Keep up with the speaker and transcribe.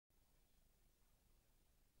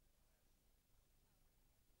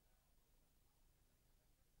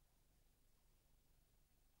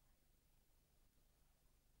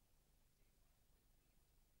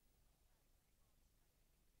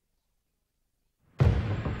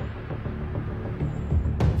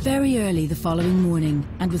Very early the following morning,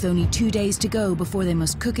 and with only 2 days to go before they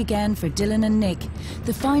must cook again for Dylan and Nick,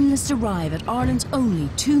 the finalists arrive at Ireland's only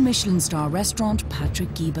 2 Michelin star restaurant, Patrick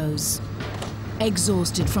Guilbaud's.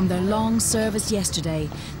 Exhausted from their long service yesterday,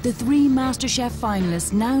 the 3 MasterChef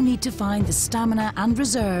finalists now need to find the stamina and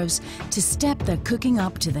reserves to step their cooking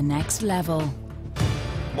up to the next level.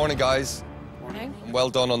 Morning, guys. Morning. Well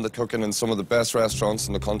done on the cooking in some of the best restaurants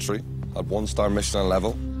in the country at 1-star Michelin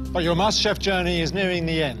level. But your MasterChef journey is nearing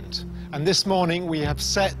the end, and this morning we have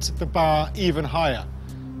set the bar even higher.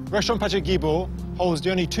 Restaurant Patrick Guilbaud holds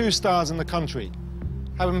the only 2 stars in the country.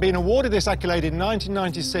 Having been awarded this accolade in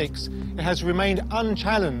 1996, it has remained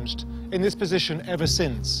unchallenged in this position ever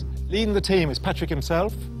since. Leading the team is Patrick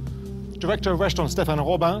himself, Director of Restaurant Stéphane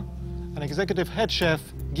Robin, and Executive Head Chef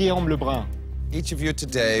Guillaume Lebrun. Each of you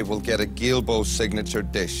today will get a Guilbaud signature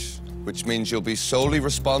dish, which means you'll be solely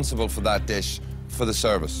responsible for that dish for the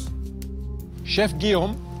service. Chef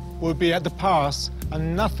Guillaume will be at the pass,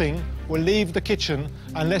 and nothing will leave the kitchen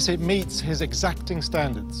unless it meets his exacting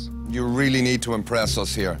standards. You really need to impress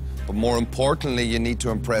us here, but more importantly, you need to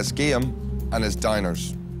impress Guillaume and his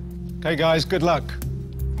diners. Okay, guys, good luck.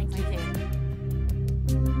 Thank you.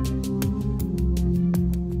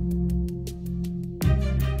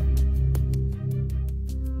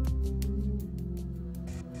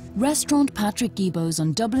 Restaurant Patrick Guilbaud's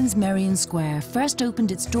on Dublin's Merrion Square first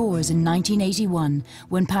opened its doors in 1981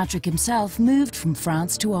 when Patrick himself moved from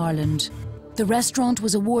France to Ireland. The restaurant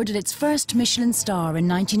was awarded its first Michelin star in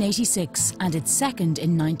 1986 and its second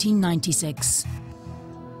in 1996.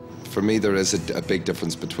 For me, there is a big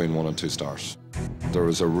difference between 1 and 2 stars. There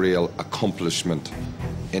is a real accomplishment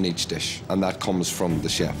in each dish, and that comes from the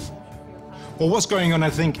chef. Well, what's going on,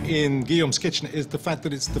 I think, in Guillaume's kitchen is the fact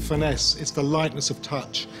that it's the finesse, it's the lightness of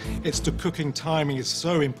touch, it's the cooking timing is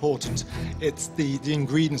so important, it's the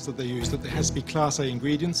ingredients that they use, that there has to be Class A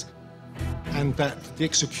ingredients, and that the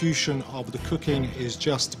execution of the cooking is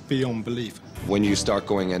just beyond belief. When you start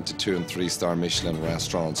going into 2 and 3 star Michelin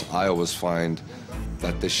restaurants, I always find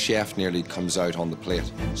that the chef nearly comes out on the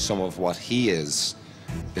plate. Some of what he is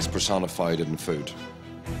personified in food.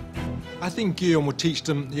 I think Guillaume would teach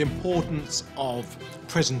them the importance of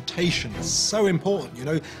presentation. It's so important, you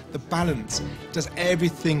know, the balance. Does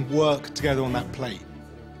everything work together on that plate?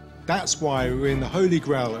 That's why we're in the holy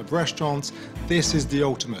grail of restaurants. This is the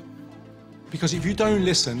ultimate. Because if you don't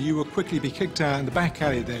listen, you will quickly be kicked out in the back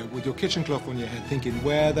alley there with your kitchen cloth on your head thinking,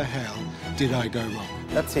 where the hell did I go wrong?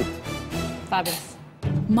 That's it. Fabulous.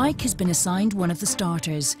 Mike has been assigned one of the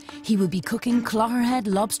starters. He will be cooking cloggerhead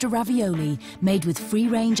lobster ravioli made with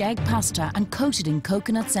free-range egg pasta and coated in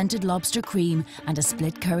coconut-scented lobster cream and a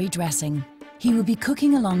split curry dressing. He will be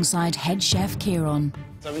cooking alongside head chef Kieran.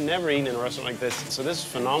 I've never eaten in a restaurant like this, so this is a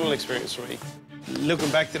phenomenal experience for me. Looking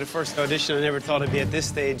back to the first audition, I never thought I'd be at this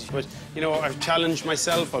stage, but, you know, I've challenged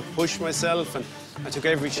myself, I've pushed myself, and I took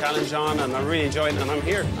every challenge on, and I really enjoyed it, and I'm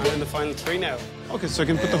here. I'm in the final 3 now. Okay, so I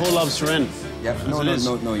can put the whole lobster in? Yeah, no,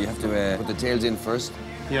 you have to put the tails in first.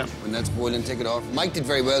 Yeah. When that's boiling, take it off. Mike did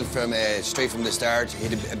very well from straight from the start. He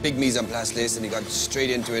had a big mise en place list and he got straight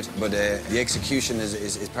into it, but the execution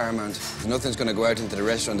is paramount. Nothing's going to go out into the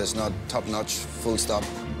restaurant that's not top-notch, full stop.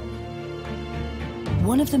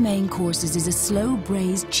 One of the main courses is a slow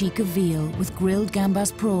braised cheek of veal with grilled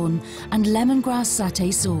gambas prawn and lemongrass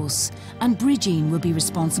satay sauce, and Brigitte will be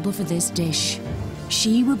responsible for this dish.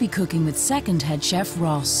 She will be cooking with second head chef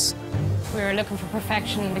Ross. We were looking for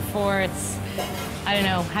perfection before. It's, I don't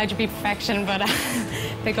know, how'd you be perfection, but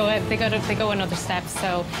they go another step.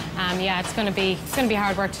 So yeah, it's going to be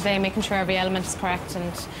hard work today, making sure every element is correct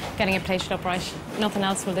and getting it plated up right. Nothing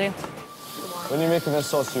else will do. When you're making this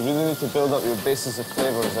sauce, you really need to build up your basis of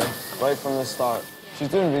flavours, right from the start. She's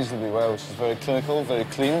doing reasonably well. She's very clinical, very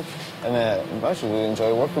clean, and I actually really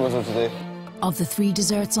enjoy working with her today. Of the 3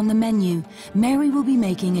 desserts on the menu, Mary will be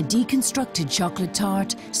making a deconstructed chocolate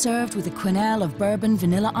tart served with a quenelle of bourbon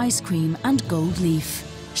vanilla ice cream and gold leaf.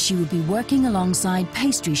 She will be working alongside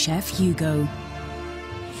pastry chef Hugo.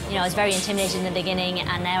 You know, I was very intimidated in the beginning,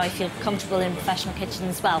 and now I feel comfortable in a professional kitchen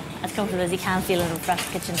as well. As comfortable as you can feel in a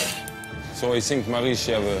professional kitchen. So I think Marie,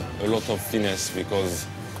 she have a lot of finesse because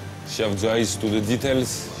she has the eyes to the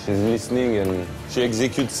details, she's listening, and she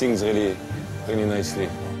executes things really, really nicely.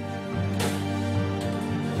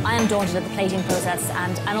 I am daunted at the plating process,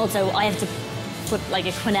 and also I have to put like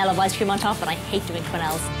a quenelle of ice cream on top, and I hate doing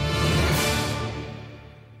quenelles.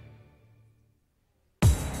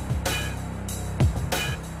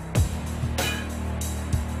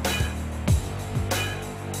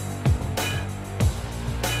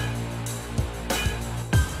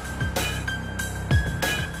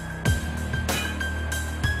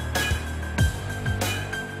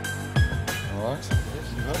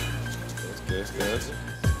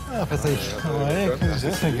 appétit.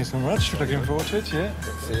 Thank you so much. Looking forward to it, yeah.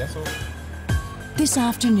 This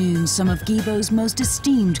afternoon, some of Guilbaud's most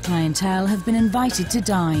esteemed clientele have been invited to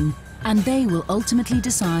dine, and they will ultimately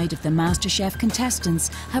decide if the MasterChef contestants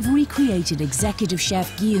have recreated Executive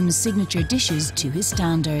Chef Guillaume's signature dishes to his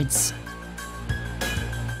standards.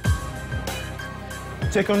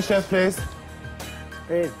 Second chef, please.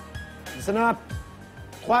 Hey, listen up.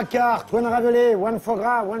 3 quarts, 1 ravelé, 1 foie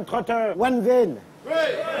gras, 1 trotter, 1 vein.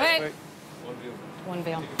 Wait. One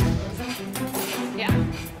veal. Yeah.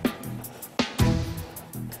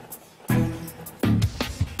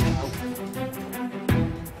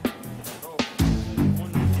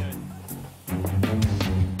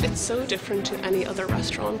 It's so different to any other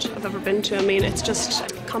restaurant I've ever been to. I mean, it's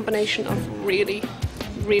just a combination of really,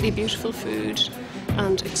 really beautiful food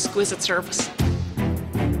and exquisite service.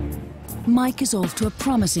 Mike is off to a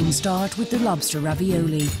promising start with the lobster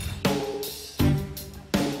ravioli.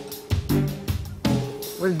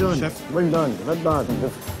 Well done, chef. Well done, not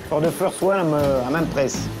bad. For the first one, I'm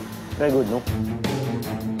impressed. Very good, no?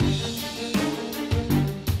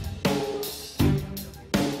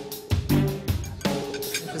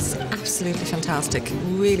 It was absolutely fantastic,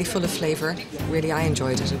 really full of flavour. Really, I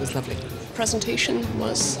enjoyed it. It was lovely. Presentation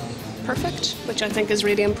was perfect, which I think is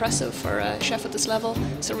really impressive for a chef at this level.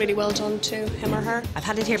 So really well done to him or her. I've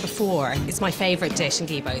had it here before. It's my favourite dish in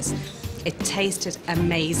Guilbaud's. It tasted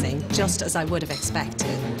amazing, just as I would have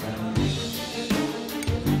expected.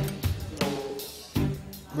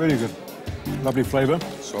 Really good. Lovely flavour.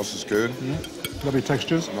 Sauce is good. Lovely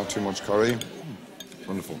textures. Not too much curry.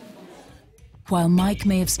 Wonderful. While Mike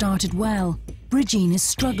may have started well, Brigitte is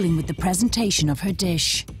struggling with the presentation of her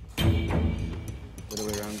dish. Other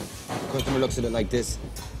way around. The customer looks at it like this.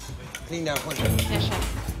 Clean down front. Yeah, chef.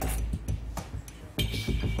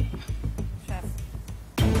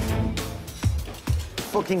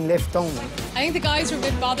 Fucking left on. I think the guys were a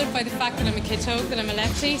bit bothered by the fact that I'm a kidto, that I'm a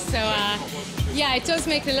lefty, so yeah, it does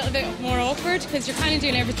make it a little bit more awkward because you're kind of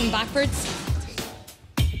doing everything backwards.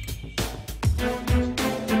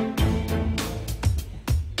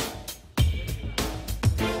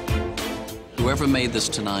 Whoever made this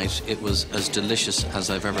tonight, it was as delicious as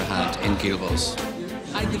I've ever had in Guilbaud's.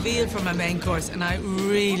 I had the veal for my main course and I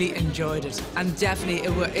really enjoyed it. And definitely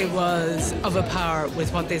it was of a par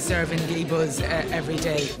with what they serve in Guilbaud's every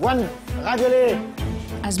day. 1 ravioli.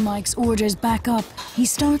 As Mike's orders back up, he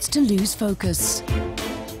starts to lose focus.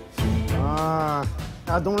 Ah,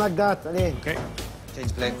 I don't like that. Allez. Okay.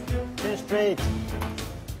 Change plate. Change plate.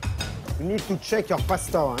 You need to check your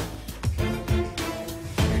pasta, hein?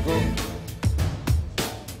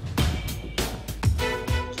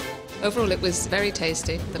 Overall, it was very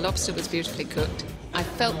tasty. The lobster was beautifully cooked. I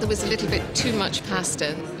felt there was a little bit too much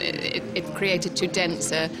pasta. It created too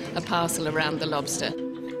dense a parcel around the lobster.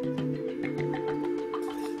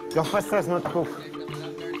 Your pasta is not cooked.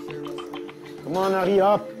 Come on, hurry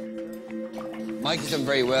up. Mike has done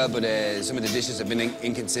very well, but some of the dishes have been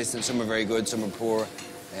inconsistent. Some are very good, some are poor.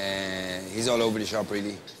 He's all over the shop,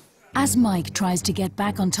 really. As Mike tries to get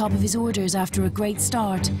back on top of his orders after a great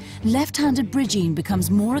start, left-handed Brigitte becomes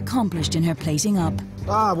more accomplished in her plating up.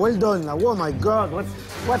 Ah, well done. Oh my God,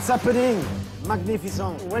 what's happening?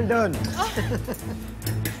 Magnificent. Well done.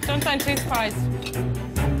 Don't sound too surprised.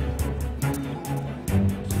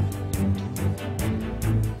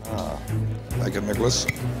 Like it, Nicholas?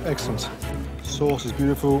 Excellent. Sauce is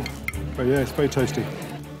beautiful, but yeah, it's very tasty.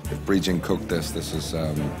 If Brigitte cooked this is...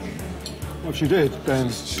 Well, she did, then...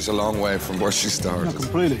 She's a long way from where she started. Not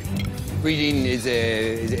completely. Brigitte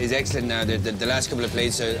is excellent now. The last couple of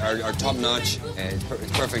plates are top-notch.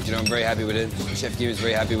 It's perfect, you know, I'm very happy with it. Chef Guilbaud is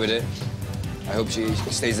very happy with it. I hope she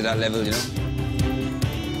stays at that level, you know.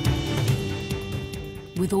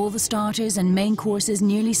 With all the starters and main courses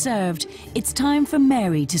nearly served, it's time for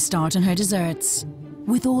Mary to start on her desserts.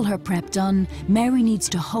 With all her prep done, Mary needs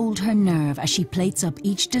to hold her nerve as she plates up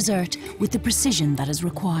each dessert with the precision that is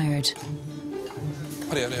required.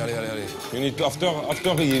 Allez. You need to, after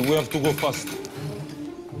we have to go fast.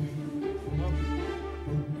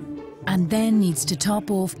 And then needs to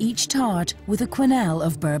top off each tart with a quenelle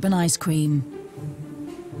of bourbon ice cream.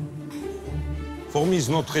 For me, it's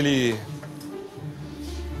not really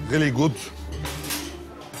good.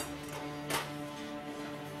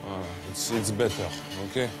 It's better,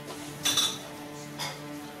 okay?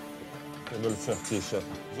 Level 30, chef.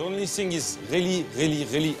 The only thing is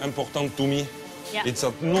really important to me. Yeah. It's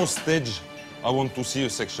at no stage I want to see a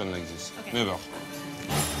section like this. Okay. Never.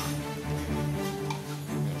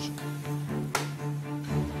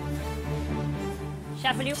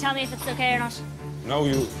 Chef, will you tell me if it's okay or not? Now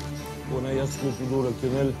when I ask you to do the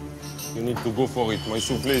quenelle, You need to go for it. My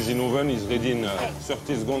soufflé is in oven, is ready in 30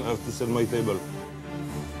 seconds. I have to set my table.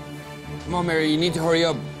 Come on, Mary, you need to hurry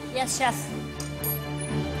up. Yes, chef.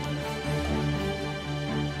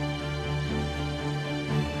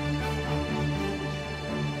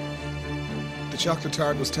 The chocolate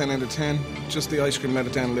tart was 10 out of 10. Just the ice cream let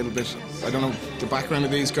it down a little bit. I don't know the background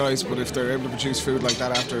of these guys, but if they're able to produce food like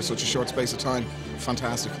that after such a short space of time,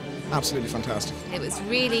 fantastic. Absolutely fantastic. It was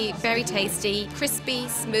really very tasty, crispy,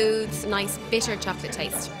 smooth, nice bitter chocolate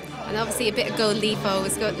taste. And obviously a bit of gold leaf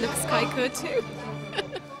always good. Looks quite good too.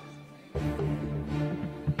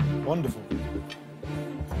 Wonderful.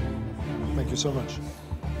 Thank you so much.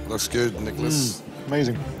 Looks good, Nicholas.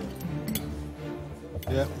 Amazing.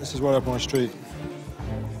 Yeah, this is right up my street.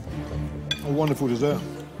 A wonderful dessert.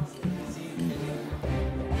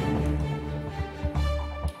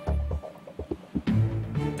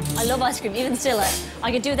 I love ice cream, even still.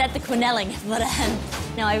 I could do that the quenelling, but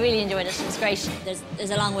no, I really enjoyed it. It was great.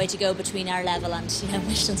 There's a long way to go between our level and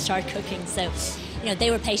Michelin starred cooking. So,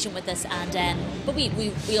 they were patient with us, and but we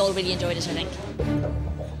all really enjoyed it, I think.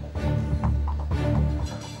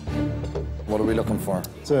 What are we looking for?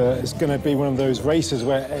 It's going to be one of those races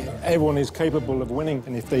where everyone is capable of winning,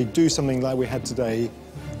 and if they do something like we had today,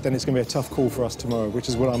 then it's going to be a tough call for us tomorrow, which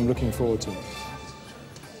is what I'm looking forward to.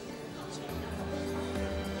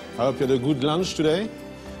 I hope you had a good lunch today.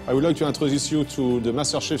 I would like to introduce you to the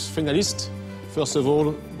MasterChef's finalists. First of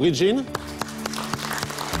all, Brigitte.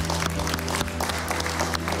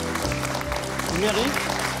 Mary.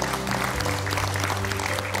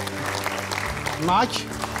 Mark.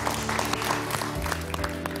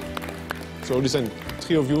 So listen,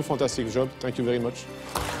 three of you, fantastic job. Thank you very much.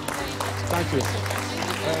 Thank you.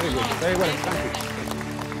 Very good. Very well. Thank you.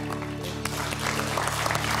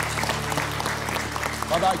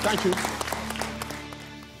 Bye-bye. Thank you.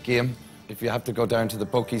 Game, if you have to go down to the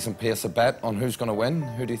bookies and place a bet on who's going to win,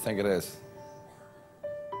 who do you think it is?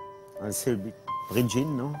 I'll say Brigitte,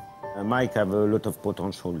 no? Mike have a lot of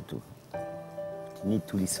potential too. He need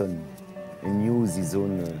to listen and use his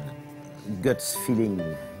own guts feeling,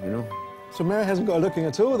 So Mary hasn't got a looking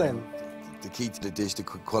at all then? The key to the dish, the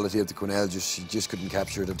quality of the quenelle, she just couldn't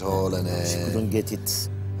capture it at all. And she couldn't get it.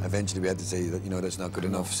 Eventually we had to say that, that's not good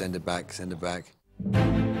enough, send it back, send it back.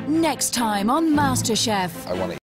 Next time on MasterChef. I want to